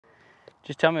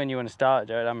Just tell me when you want to start,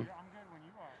 Jared. I'm good when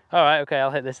you are. All right, okay,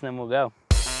 I'll hit this and then we'll go.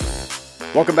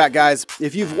 Welcome back, guys.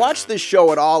 If you've watched this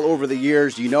show at all over the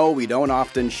years, you know we don't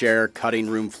often share cutting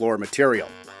room floor material.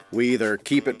 We either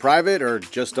keep it private or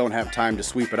just don't have time to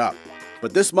sweep it up.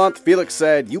 But this month, Felix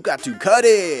said, you got to cut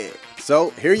it. So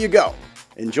here you go.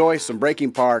 Enjoy some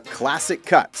Breaking Par classic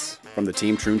cuts from the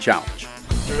Team Troon Challenge.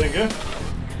 Everything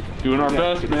good? Doing our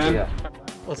best, man. Yeah.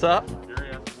 What's up?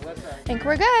 I think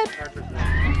we're good.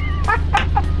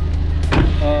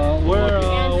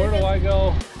 Where do I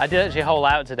go? I did actually hole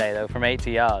out today though from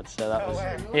 80 yards, so that was,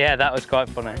 yeah, that was quite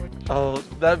funny. Oh,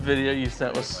 that video you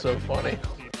sent was so funny.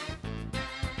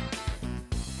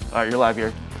 All right, you're live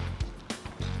here.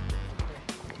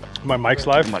 My mic's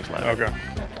live? Mic's live. Okay.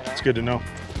 It's good to know.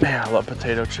 Man, I love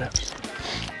potato chips.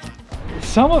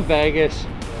 Some of Vegas,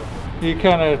 you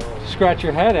kind of scratch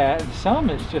your head at, and some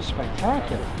is just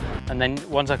spectacular. And then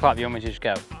once I clap, you want me to just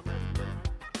go?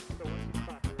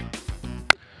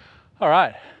 All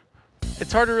right.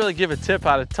 It's hard to really give a tip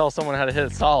how to tell someone how to hit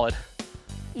it solid.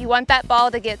 You want that ball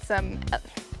to get some,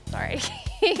 sorry.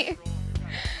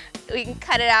 We can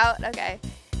cut it out, okay.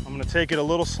 I'm gonna take it a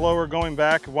little slower going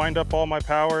back, wind up all my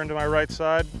power into my right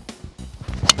side,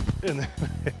 and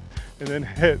then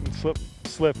hit and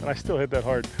slip, and I still hit that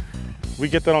hard. We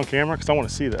get that on camera? Because I want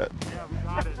to see that. Yeah, we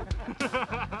got it.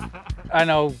 I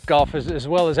know golf as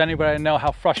well as anybody. I know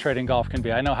how frustrating golf can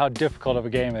be. I know how difficult of a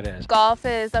game it is. Golf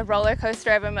is a roller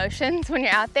coaster of emotions. When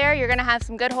you're out there, you're gonna have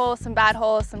some good holes, some bad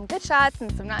holes, some good shots, and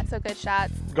some not so good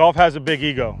shots. Golf has a big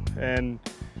ego, and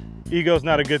ego's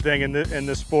not a good thing in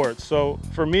this sport. So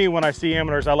for me, when I see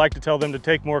amateurs, I like to tell them to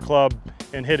take more club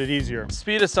and hit it easier.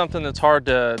 Speed is something that's hard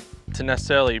to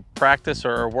necessarily practice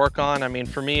or work on. I mean,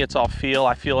 for me, it's all feel.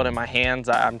 I feel it in my hands.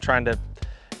 I'm trying to,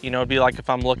 you know, it'd be like if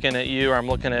I'm looking at you or I'm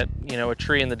looking at, you know, a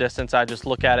tree in the distance, I just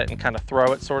look at it and kind of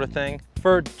throw it sort of thing.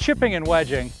 For chipping and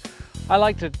wedging, I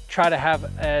like to try to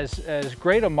have as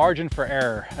great a margin for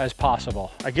error as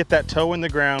possible. I get that toe in the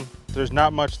ground. There's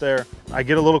not much there. I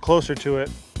get a little closer to it,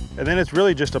 and then it's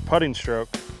really just a putting stroke.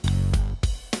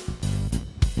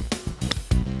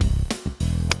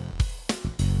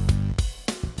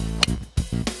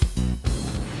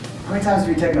 How many times have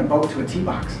you taken a boat to a tee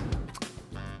box?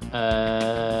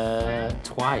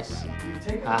 Twice. You've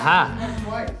taken Aha.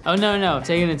 twice. Oh no, I've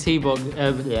taken a tee box.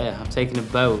 Yeah, I've taken a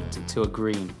boat to a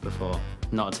green before,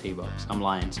 not a tee box. I'm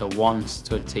lying. So once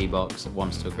to a tee box,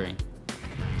 once to a green.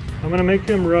 I'm gonna make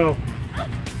him row.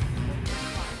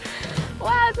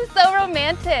 Wow, this is so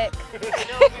romantic.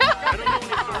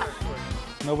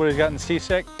 Nobody's gotten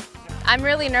seasick? I'm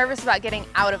really nervous about getting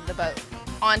out of the boat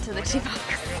onto the tee box.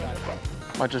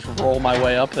 Might just roll my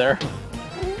way up there.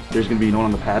 There's gonna be no one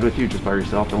on the pad with you, just by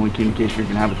yourself. The only communication you're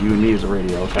gonna have with you and me is the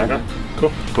radio, okay? Okay.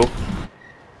 Cool. Cool.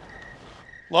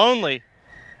 Lonely.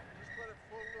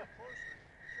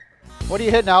 What are you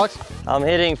hitting, Alex? I'm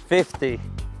hitting 50.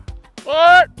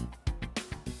 What?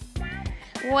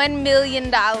 $1 million.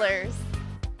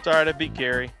 It's all right, I beat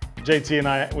Gary. JT and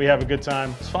I, we have a good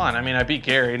time. It's fun. I mean, I beat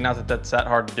Gary. Not that that's that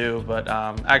hard to do, but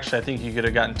actually, I think you could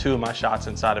have gotten 2 of my shots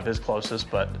inside of his closest,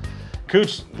 but.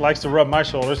 Cooch likes to rub my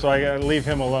shoulder, so I gotta leave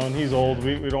him alone. He's old.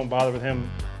 We don't bother with him.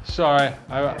 Sorry,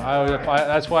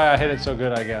 that's why I hit it so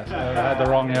good, I guess. I had the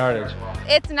wrong yardage.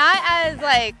 It's not as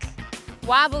like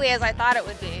wobbly as I thought it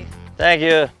would be. Thank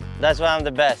you. That's why I'm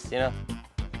the best, you know?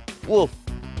 Woo.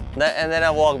 And then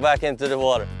I walk back into the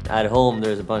water. At home,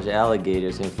 there's a bunch of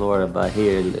alligators in Florida, but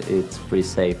here it's pretty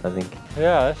safe, I think.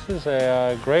 Yeah, this is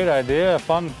a great idea,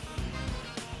 fun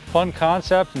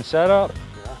concept and setup.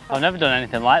 I've never done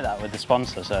anything like that with the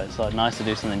sponsor, so it's like nice to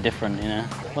do something different, you know.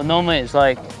 But normally it's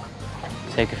like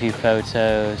take a few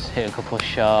photos, hit a couple of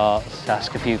shots,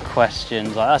 ask a few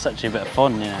questions. Like that's actually a bit of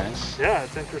fun, you know. Yeah,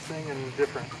 it's interesting and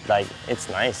different. Like, it's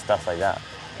nice stuff like that,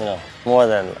 you know.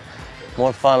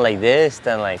 More fun like this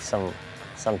than like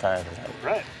sometimes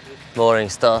like boring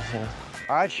stuff, you know.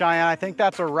 All right, Cheyenne, I think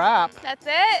that's a wrap. That's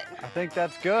it? I think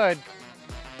that's good.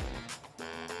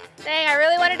 Dang, I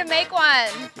really wanted to make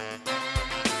one.